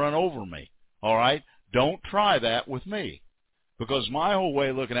have to run over me. All right? Don't try that with me. Because my whole way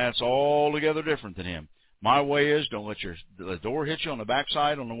of looking at it's altogether different than him. My way is don't let the door hit you on the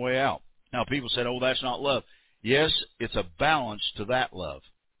backside on the way out. Now, people said, oh, that's not love. Yes, it's a balance to that love.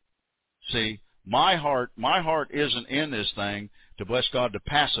 See, my heart isn't in this thing to, bless God, to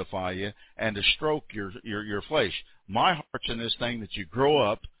pacify you and to stroke your flesh. My heart's in this thing that you grow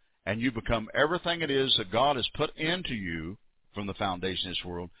up and you become everything it is that God has put into you from the foundation of this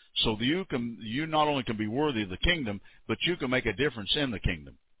world, so that you not only can be worthy of the kingdom, but you can make a difference in the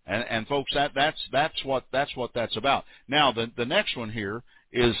kingdom. And folks, that's what that's about. Now, the next one here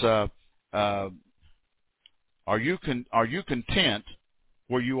is, are you content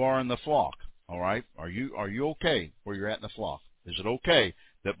where you are in the flock? All right, are you okay where you're at in the flock? Is it okay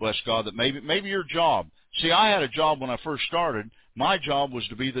that, bless God, that maybe your job? See, I had a job when I first started. My job was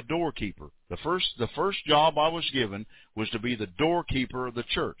to be the doorkeeper. The first job I was given was to be the doorkeeper of the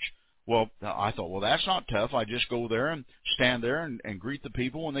church. Well, I thought, well, that's not tough. I just go there and stand there and greet the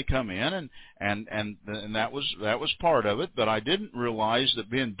people when they come in, and that was part of it. But I didn't realize that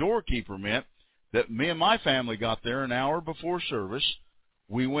being doorkeeper meant that me and my family got there an hour before service.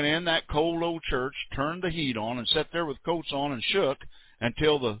 We went in that cold old church, turned the heat on, and sat there with coats on and shook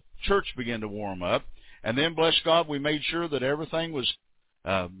until the church began to warm up. And then, bless God, we made sure that everything was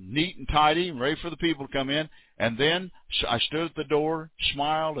neat and tidy and ready for the people to come in. And then I stood at the door,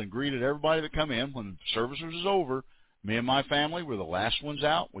 smiled, and greeted everybody that come in. When the service was over, me and my family were the last ones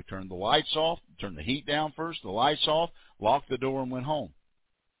out. We turned the lights off, turned the heat down first, the lights off, locked the door, and went home.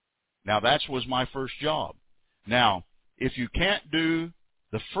 Now, that was my first job. Now, if you can't do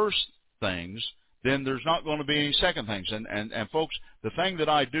the first things, then there's not going to be any second things. And folks, the thing that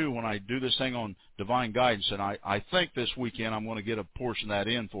I do when I do this thing on divine guidance, and I think this weekend I'm going to get a portion of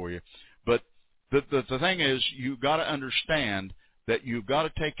that in for you, but the thing is, you've got to understand that you've got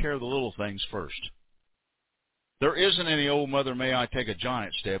to take care of the little things first. There isn't any old mother may I take a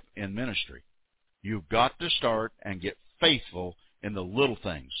giant step in ministry. You've got to start and get faithful in the little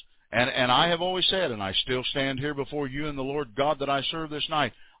things. And I have always said, and I still stand here before you and the Lord God that I serve this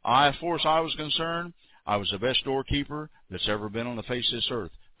night, as far as I was concerned, I was the best doorkeeper that's ever been on the face of this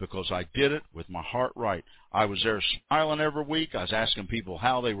earth, because I did it with my heart right. I was there smiling every week. I was asking people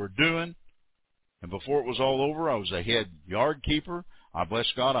how they were doing. And before it was all over, I was the head yard keeper. I bless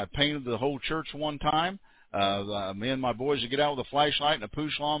God, I painted the whole church one time. Me and my boys would get out with a flashlight and a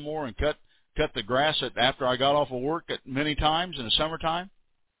push lawnmower and cut the grass after I got off of work many times in the summertime.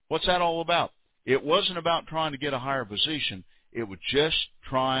 What's that all about? It wasn't about trying to get a higher position. It was just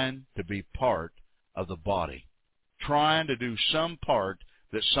trying to be part of the body, trying to do some part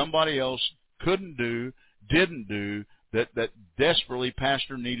that somebody else couldn't do, didn't do, that desperately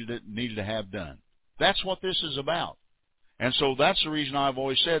pastor needed to have done. That's what this is about. And so that's the reason I've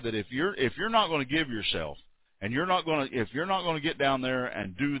always said that if you're not going to give yourself, and if you're not going to get down there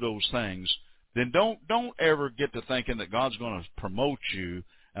and do those things, then don't ever get to thinking that God's going to promote you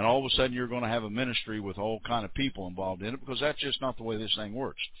and all of a sudden you're going to have a ministry with all kind of people involved in it, because that's just not the way this thing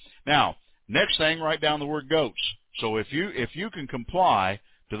works. Now, next thing, write down the word goats. So if you can comply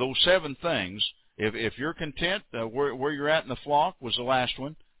to those 7 things, if you're content where you're at in the flock was the last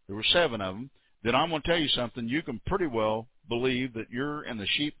one, there were 7 of them, then I'm going to tell you something. You can pretty well believe that you're in the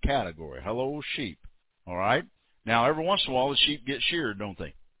sheep category. Hello, sheep. All right? Now, every once in a while, the sheep get sheared, don't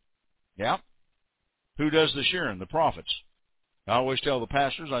they? Yeah? Who does the shearing? The prophets. I always tell the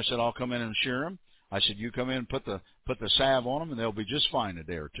pastors, I said, I'll come in and shear them. I said, you come in and put the salve on them, and they'll be just fine a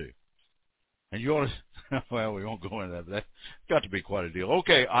day or two. And you ought to, well, we won't go into that, but that's got to be quite a deal.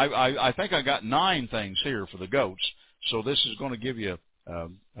 Okay, I think I got 9 things here for the goats, so this is going to give you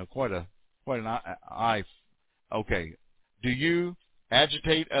quite an eye. Okay, do you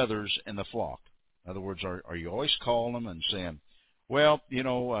agitate others in the flock? In other words, are you always calling them and saying, well,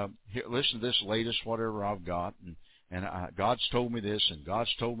 here, listen to this latest whatever I've got, and God's told me this, and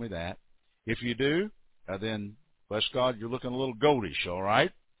God's told me that. If you do, then, bless God, you're looking a little goatish, all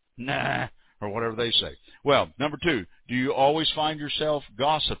right? Nah, or whatever they say. Well, number 2, do you always find yourself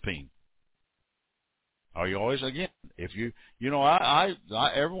gossiping? Are you always, again, if I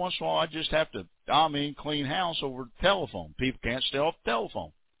every once in a while I just have to, clean house over the telephone. People can't stay off the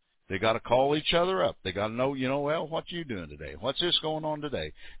telephone. They got to call each other up. They got to know, well, what you doing today? What's this going on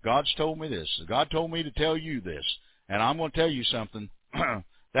today? God's told me this. God told me to tell you this. And I'm going to tell you something,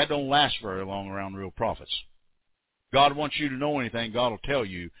 that don't last very long around real prophets. God wants you to know anything, God will tell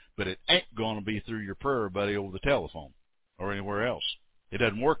you, but it ain't going to be through your prayer buddy over the telephone or anywhere else. It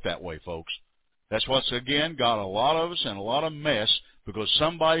doesn't work that way, folks. That's what's, again, got a lot of us in a lot of mess, because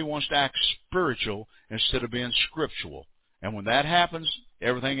somebody wants to act spiritual instead of being scriptural. And when that happens,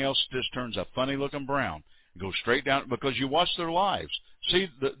 everything else just turns a funny-looking brown. It goes straight down, because you watch their lives. See,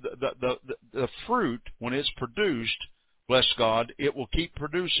 the fruit, when it's produced, bless God, it will keep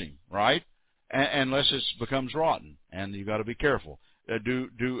producing, right? Unless it becomes rotten, and you've got to be careful.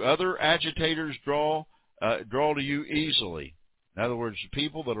 Do other agitators draw to you easily? In other words,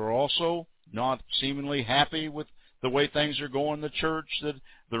 people that are also not seemingly happy with the way things are going in the church, that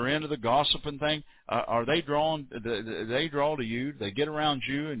they're into the gossiping thing? Are they drawn? They draw to you? They get around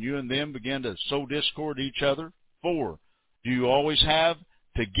you, and you and them begin to sow discord to each other? 4, do you always have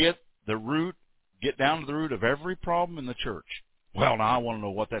to get down to the root of every problem in the church? Well, now I want to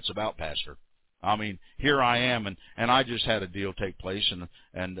know what that's about, Pastor. I mean, here I am, and I just had a deal take place,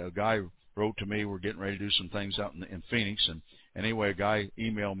 and a guy wrote to me. We're getting ready to do some things out in Phoenix, and anyway, a guy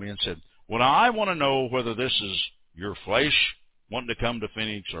emailed me and said, well, I want to know whether this is your flesh wanting to come to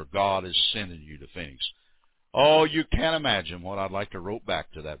Phoenix or God is sending you to Phoenix. Oh, you can't imagine what I'd like to wrote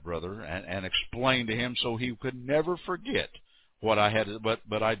back to that brother and explain to him so he could never forget what I had,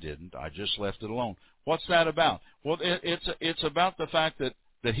 but I didn't. I just left it alone. What's that about? Well, it's about the fact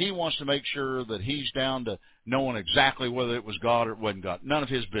that he wants to make sure that he's down to knowing exactly whether it was God or it wasn't God. None of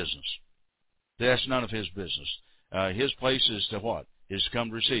his business. That's none of his business. His place is to what? Is to come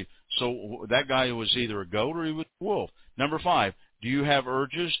to receive. So that guy was either a goat or he was a wolf. Number 5, do you have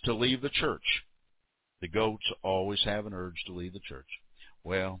urges to leave the church? The goats always have an urge to leave the church.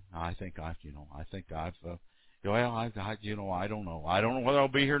 Well, I don't know. I don't know whether I'll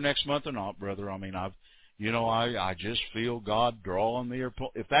be here next month or not, brother. I mean, I just feel God drawing me.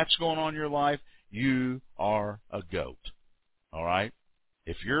 If that's going on in your life, you are a goat. All right?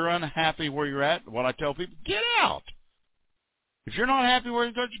 If you're unhappy where you're at, what I tell people, get out. If you're not happy where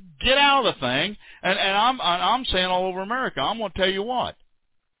you're at, get out of the thing. And I'm saying all over America, I'm going to tell you what.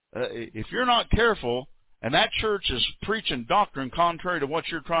 If you're not careful, and that church is preaching doctrine contrary to what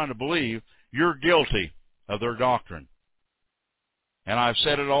you're trying to believe, you're guilty of their doctrine. And I've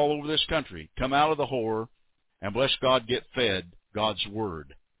said it all over this country. Come out of the whore and bless God, get fed God's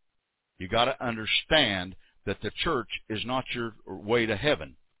word. You got to understand that the church is not your way to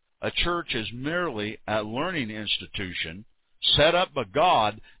heaven. A church is merely a learning institution set up by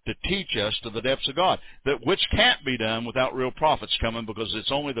God to teach us to the depths of God, that which can't be done without real prophets coming, because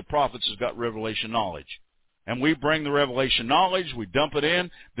it's only the prophets who've got revelation knowledge. And we bring the revelation knowledge, we dump it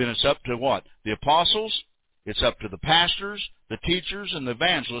in, then it's up to what? The apostles, it's up to the pastors, the teachers, and the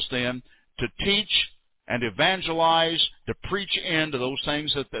evangelists then to teach and evangelize, to preach into those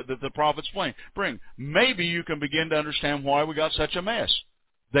things that the prophets bring. Maybe you can begin to understand why we got such a mess.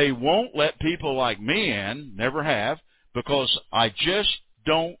 They won't let people like me in, never have, because I just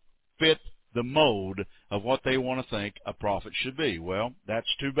don't fit the mode of what they want to think a prophet should be. Well, that's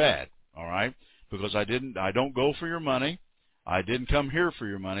too bad, all right? Because I don't go for your money. I didn't come here for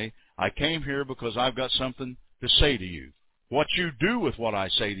your money. I came here because I've got something to say to you. What you do with what I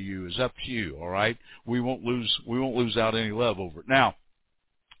say to you is up to you, all right? We won't lose out any love over it. Now,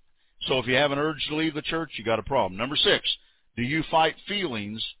 so if you have an urge to leave the church, you got a problem. Number 6, do you fight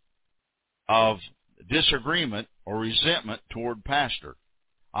feelings of disagreement or resentment toward pastor?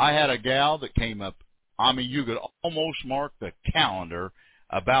 I had a gal that came up, I mean, you could almost mark the calendar.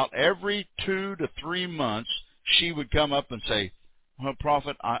 About every 2 to 3 months, she would come up and say, well,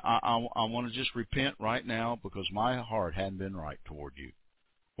 prophet, I want to just repent right now because my heart hadn't been right toward you.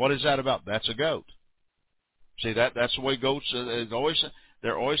 What is that about? That's a goat. See, that's the way goats,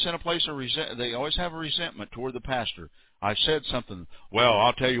 they're always in a place of they always have a resentment toward the pastor. I said something, well,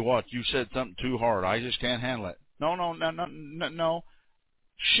 I'll tell you what, you said something too hard. I just can't handle it. No.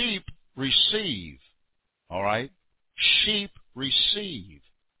 Sheep receive, all right? Sheep receive.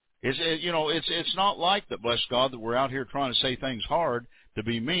 It's not like that, bless God, that we're out here trying to say things hard to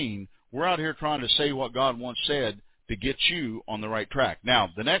be mean. We're out here trying to say what God once said to get you on the right track. Now,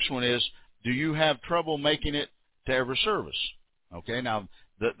 the next one is, do you have trouble making it to every service? Okay, now,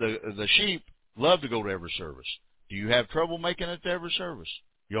 the sheep love to go to every service. Do you have trouble making it to every service?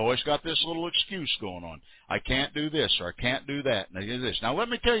 You always got this little excuse going on. I can't do this or I can't do that. Now, let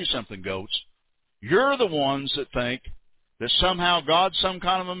me tell you something, goats. You're the ones that think that somehow God's some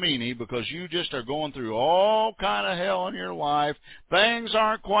kind of a meanie because you just are going through all kind of hell in your life. Things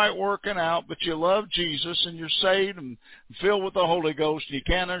aren't quite working out, but you love Jesus and you're saved and filled with the Holy Ghost, and you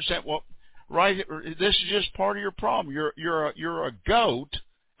can't understand. Well, right, this is just part of your problem. You're a goat,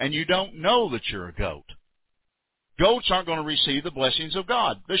 and you don't know that you're a goat. Goats aren't going to receive the blessings of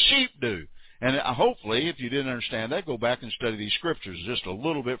God. The sheep do. And hopefully, if you didn't understand that, go back and study these scriptures just a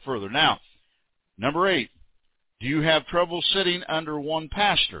little bit further. Now, number 8. Do you have trouble sitting under one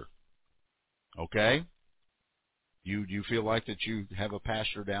pastor? Okay. You feel like that you have a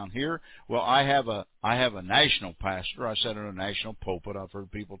pastor down here? Well, I have a national pastor. I sit in a national pulpit. I've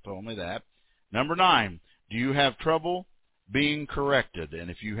heard people tell me that. Number 9. Do you have trouble being corrected?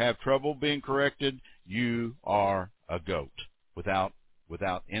 And if you have trouble being corrected, you are a goat without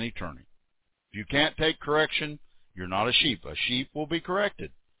any turning. If you can't take correction, you're not a sheep. A sheep will be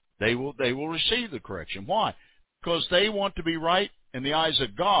corrected. They will receive the correction. Why? because they want to be right in the eyes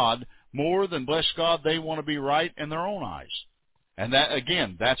of God more than, bless God, they want to be right in their own eyes. And that,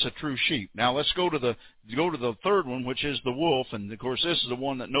 again, that's a true sheep. Now let's go to the third one, which is the wolf. And of course, this is the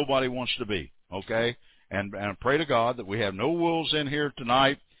one that nobody wants to be. Okay, and I pray to God that we have no wolves in here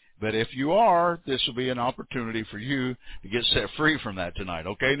tonight. But if you are, this will be an opportunity for you to get set free from that tonight.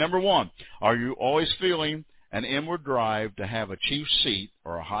 Okay, number one, are you always feeling an inward drive to have a chief seat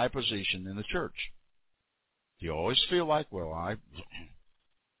or a high position in the church? Do you always feel like, well,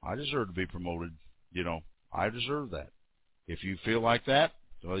 I deserve to be promoted. You know, I deserve that. If you feel like that,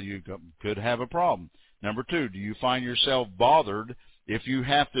 well, you could have a problem. Number two, do you find yourself bothered if you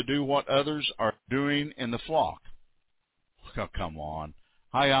have to do what others are doing in the flock? Oh, come on.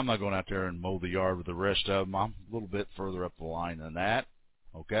 Hi, I'm not going out there and mow the yard with the rest of them. I'm a little bit further up the line than that.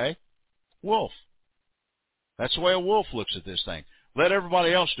 Okay? Wolf. That's the way a wolf looks at this thing. Let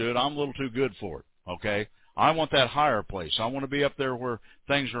everybody else do it. I'm a little too good for it. Okay? I want that higher place. I want to be up there where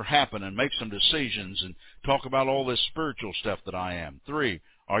things are happening, make some decisions, and talk about all this spiritual stuff that I am. 3,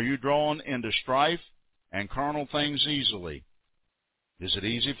 are you drawn into strife and carnal things easily? Is it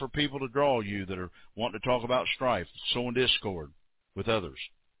easy for people to draw you that are wanting to talk about strife, sowing discord with others?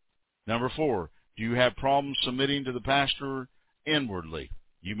 Number 4, do you have problems submitting to the pastor inwardly?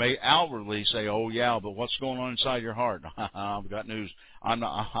 You may outwardly say, oh, yeah, but what's going on inside your heart? I've got news. I'm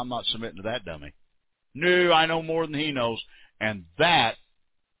not submitting to that dummy. No, I know more than he knows. And that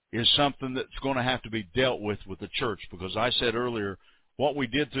is something that's going to have to be dealt with the church, because I said earlier, what we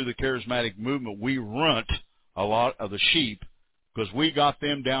did through the charismatic movement, we runt a lot of the sheep because we got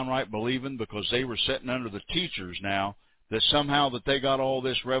them downright believing, because they were sitting under the teachers now, that somehow that they got all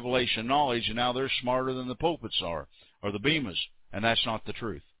this revelation knowledge and now they're smarter than the pulpits are, or the bemas, and that's not the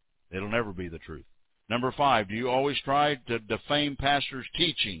truth. It'll never be the truth. Number 5, do you always try to defame pastors'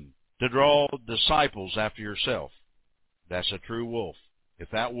 teaching to draw disciples after yourself? That's a true wolf. If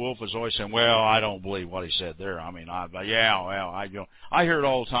that wolf is always saying, well, I don't believe what he said there. I mean, I hear it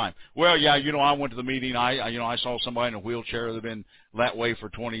all the time. Well, yeah, I went to the meeting. I saw somebody in a wheelchair that had been that way for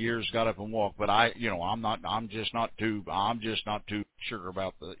 20 years, got up and walked. But I'm just not too sure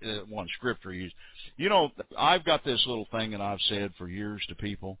about the one scripture used. I've got this little thing that I've said for years to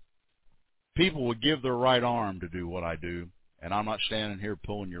people. People would give their right arm to do what I do, and I'm not standing here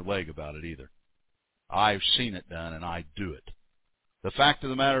pulling your leg about it either. I've seen it done, and I do it. The fact of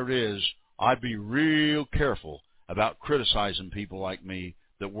the matter is, I'd be real careful about criticizing people like me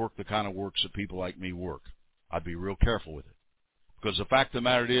that work the kind of works that people like me work. I'd be real careful with it. Because the fact of the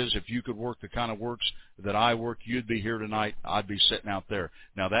matter is, if you could work the kind of works that I work, you'd be here tonight. I'd be sitting out there.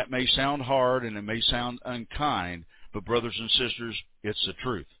 Now, that may sound hard and it may sound unkind, but brothers and sisters, it's the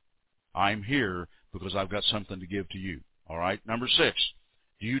truth. I'm here because I've got something to give to you. All right? Number 6,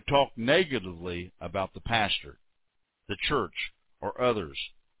 do you talk negatively about the pastor, the church, or others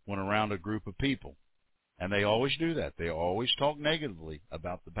when around a group of people? And they always do that. They always talk negatively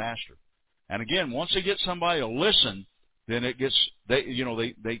about the pastor. And again, once they get somebody to listen, then it gets,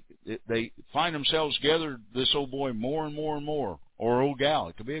 they find themselves together, this old boy, more and more and more, or old gal.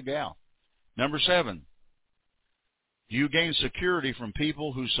 It could be a gal. Number 7, do you gain security from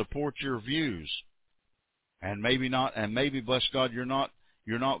people who support your views? And maybe not, and maybe, bless God, you're not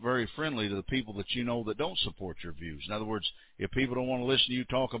very friendly to the people that you know that don't support your views. In other words, if people don't want to listen to you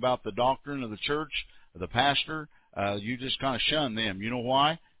talk about the doctrine of the church, the pastor, you just kind of shun them. You know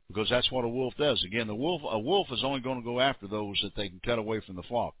why? Because that's what a wolf does. Again, a wolf is only going to go after those that they can cut away from the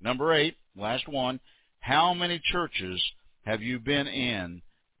flock. Number 8, last one, how many churches have you been in?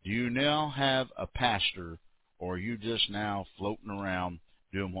 Do you now have a pastor, or are you just now floating around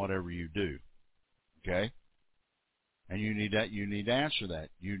doing whatever you do? Okay? And you need to answer that.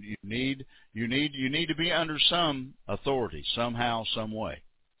 You need to be under some authority somehow, some way.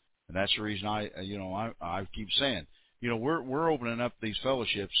 And that's the reason I keep saying, we're opening up these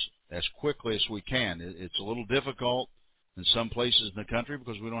fellowships as quickly as we can. It's a little difficult in some places in the country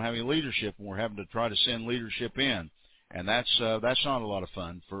because we don't have any leadership, and we're having to try to send leadership in, and that's not a lot of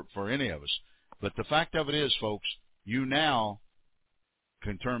fun for any of us. But the fact of it is, folks, you now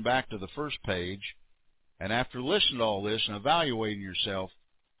can turn back to the first page. And after listening to all this and evaluating yourself,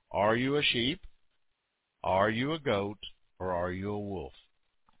 are you a sheep, are you a goat, or are you a wolf?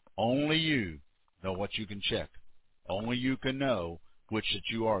 Only you know what you can check. Only you can know which that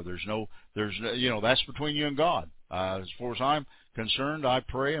you are. That's between you and God. As far as I'm concerned, I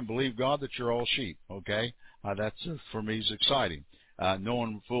pray and believe, God, that you're all sheep. Okay? That's, for me, is exciting.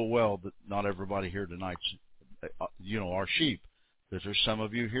 Knowing full well that not everybody here tonight, are sheep. There's some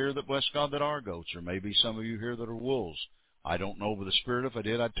of you here that, bless God, that are goats, or maybe some of you here that are wolves. I don't know with the Spirit. If I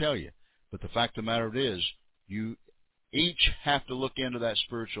did, I'd tell you. But the fact of the matter is, You each have to look into that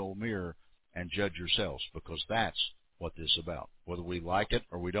spiritual mirror and judge yourselves, because that's what this is about. Whether we like it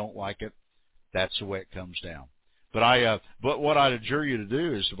or we don't like it, that's the way it comes down. But what I'd adjure you to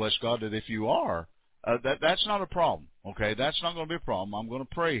do is to bless God that if you are, that's not a problem. Okay, that's not going to be a problem. I'm going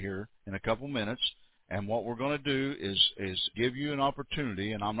to pray here in a couple minutes, and what we're going to do is give you an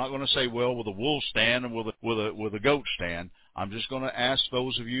opportunity. And I'm not going to say, well, will the wolf stand and will the goat stand? I'm just going to ask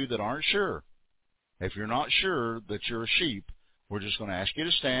those of you that aren't sure. If you're not sure that you're a sheep, we're just going to ask you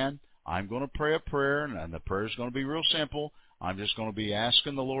to stand. I'm going to pray a prayer, and the prayer is going to be real simple. I'm just going to be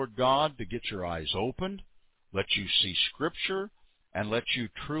asking the Lord God to get your eyes opened, let you see Scripture, and let you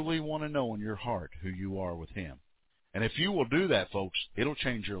truly want to know in your heart who you are with Him. And if you will do that, folks, it'll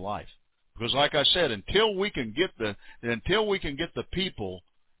change your life. Because like I said, until we can get the people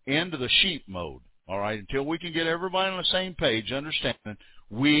into the sheep mode, all right, until we can get everybody on the same page, understanding,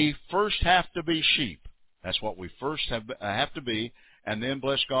 we first have to be sheep. That's what we first have to be, and then,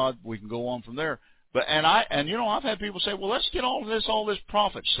 bless God, we can go on from there. But I've had people say, well, let's get all this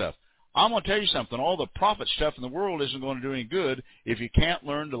prophet stuff. I'm going to tell you something. All the prophet stuff in the world isn't going to do any good if you can't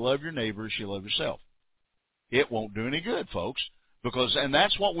learn to love your neighbor as you love yourself. It won't do any good, folks, and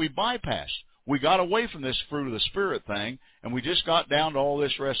that's what we bypassed. We got away from this fruit of the Spirit thing, and we just got down to all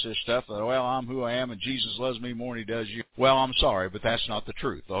this rest of this stuff that, well, I'm who I am, and Jesus loves me more than He does you. Well, I'm sorry, but that's not the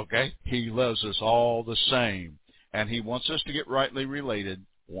truth, okay? He loves us all the same, and He wants us to get rightly related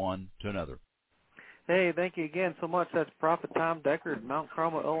one to another. Hey, thank you again so much. That's Prophet Tom Deckard, Mount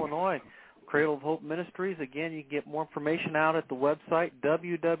Carmel, Illinois, Cradle of Hope Ministries. Again, you can get more information out at the website,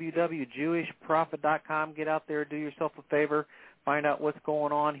 www.jewishprophet.com. Get out there, do yourself a favor, find out what's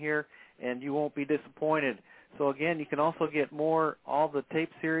going on here, and you won't be disappointed. So, again, you can also get all the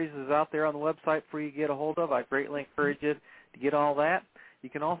tape series is out there on the website for you to get a hold of. I greatly encourage you to get all that. You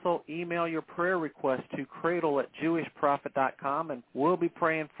can also email your prayer request to cradle@jewishprophet.com, and we'll be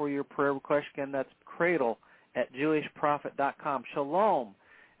praying for your prayer request. Again, that's cradle@jewishprophet.com. Shalom.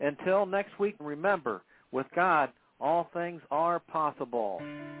 Until next week, remember, with God, all things are possible.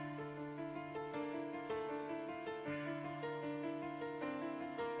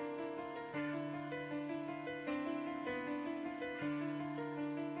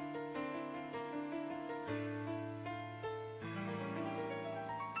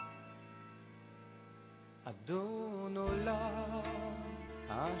 אדון עולם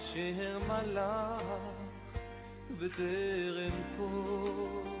אשר מלך בטרם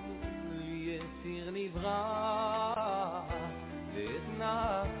כל יציר נברא ואת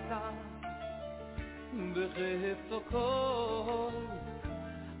נעשה בחפצו כל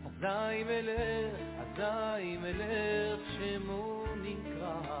אזי מלך שמו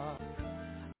נקרא